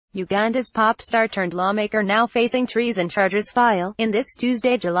Uganda's pop star turned lawmaker now facing treason charges. File. In this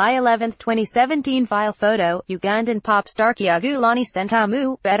Tuesday, July 11, 2017 file photo, Ugandan pop star Kyagulanyi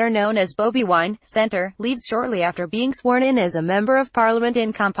Ssentamu, better known as Bobi Wine, Center, leaves shortly after being sworn in as a member of parliament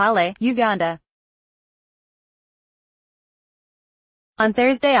in Kampala, Uganda. On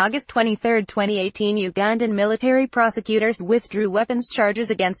Thursday, August 23, 2018, Ugandan military prosecutors withdrew weapons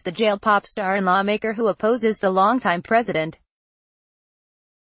charges against the jailed pop star and lawmaker who opposes the longtime president.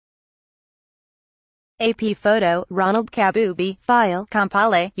 AP photo, Ronald Kabubi. File,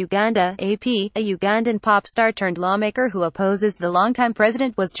 Kampala, Uganda. AP, a Ugandan pop star turned lawmaker who opposes the longtime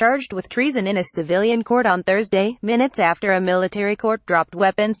president was charged with treason in a civilian court on Thursday, minutes after a military court dropped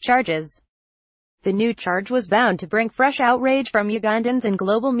weapons charges. The new charge was bound to bring fresh outrage from Ugandans and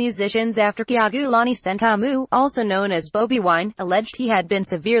global musicians after Kyagulanyi Ssentamu, also known as Bobi Wine, alleged he had been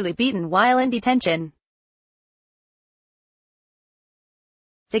severely beaten while in detention.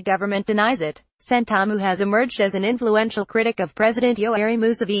 The government denies it. Ssentamu has emerged as an influential critic of President Yoweri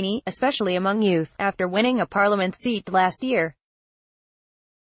Museveni, especially among youth, after winning a parliament seat last year.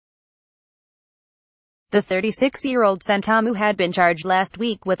 The 36-year-old Ssentamu had been charged last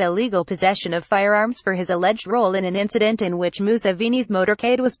week with illegal possession of firearms for his alleged role in an incident in which Museveni's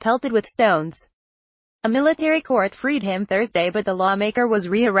motorcade was pelted with stones. A military court freed him Thursday, but the lawmaker was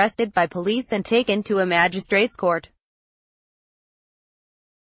rearrested by police and taken to a magistrate's court.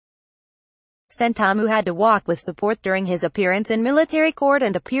 Ssentamu had to walk with support during his appearance in military court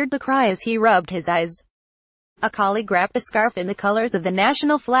and appeared to cry as he rubbed his eyes. A colleague wrapped a scarf in the colors of the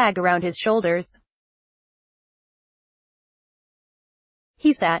national flag around his shoulders.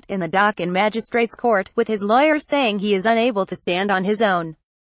 He sat in the dock in magistrate's court, with his lawyers saying he is unable to stand on his own.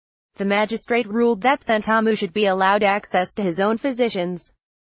 The magistrate ruled that Ssentamu should be allowed access to his own physicians.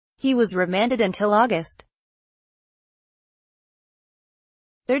 He was remanded until August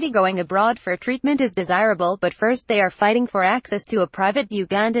 30. Going abroad for treatment is desirable, but first they are fighting for access to a private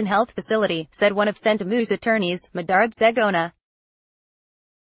Ugandan health facility, said one of Ssentamu's attorneys, Medard Segona.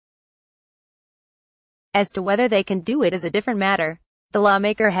 As to whether they can do it is a different matter. The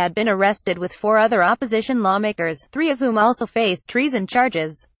lawmaker had been arrested with 4 other opposition lawmakers, 3 of whom also face treason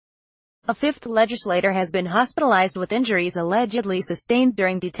charges. A 5th legislator has been hospitalized with injuries allegedly sustained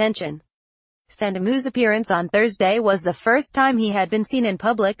during detention. Ssentamu's appearance on Thursday was the first time he had been seen in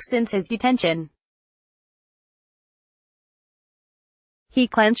public since his detention. He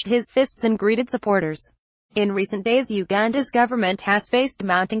clenched his fists and greeted supporters. In recent days, Uganda's government has faced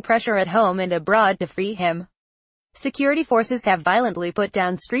mounting pressure at home and abroad to free him. Security forces have violently put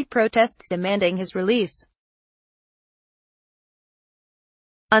down street protests demanding his release.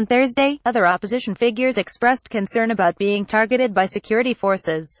 On Thursday, other opposition figures expressed concern about being targeted by security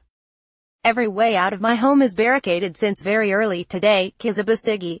forces. "Every way out of my home is barricaded since very early today," Kizza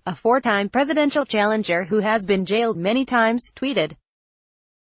Besigye, a 4-time presidential challenger who has been jailed many times, tweeted.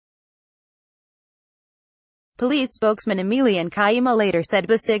 Police spokesman Emilian Kayima later said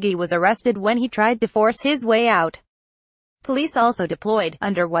Besigye was arrested when he tried to force his way out. Police also deployed,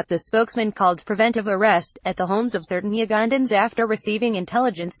 under what the spokesman called preventive arrest, at the homes of certain Ugandans after receiving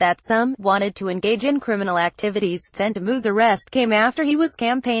intelligence that some wanted to engage in criminal activities. Ssentamu's arrest came after he was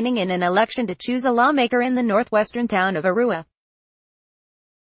campaigning in an election to choose a lawmaker in the northwestern town of Arua.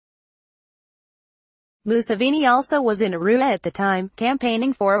 Museveni also was in Arua at the time,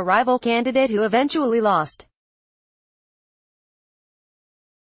 campaigning for a rival candidate who eventually lost.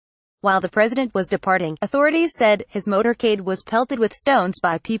 While the president was departing, authorities said, his motorcade was pelted with stones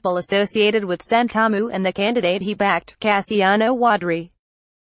by people associated with Ssentamu and the candidate he backed, Kassiano Wadri.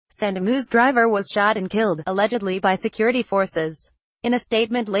 Ssentamu's driver was shot and killed, allegedly by security forces. In a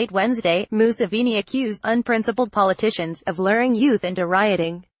statement late Wednesday, Museveni accused unprincipled politicians of luring youth into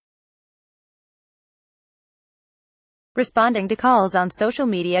rioting. Responding to calls on social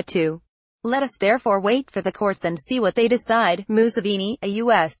media to, "Let us therefore wait for the courts and see what they decide," Museveni, a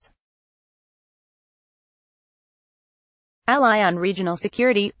U.S. ally on regional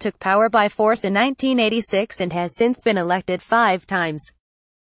security, took power by force in 1986 and has since been elected 5 times.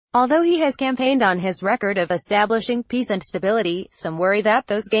 Although he has campaigned on his record of establishing peace and stability, some worry that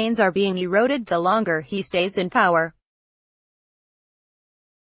those gains are being eroded the longer he stays in power.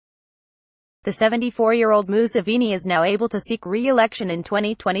 The 74-year-old Museveni is now able to seek re-election in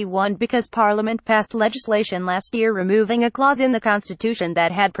 2021 because Parliament passed legislation last year removing a clause in the Constitution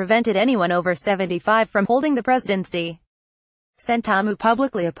that had prevented anyone over 75 from holding the presidency. Ssentamu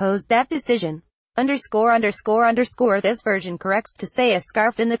publicly opposed that decision. This version corrects to say a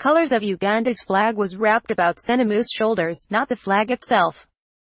scarf in the colors of Uganda's flag was wrapped about Ssentamu's shoulders, not the flag itself.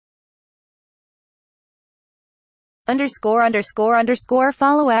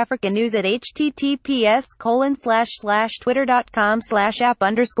 Follow Africa News at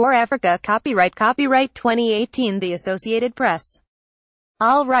https://twitter.com/app_Africa. Copyright 2018 The Associated Press.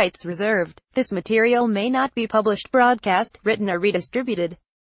 All rights reserved. This material may not be published, broadcast, written or redistributed.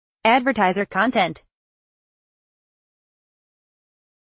 Advertiser content.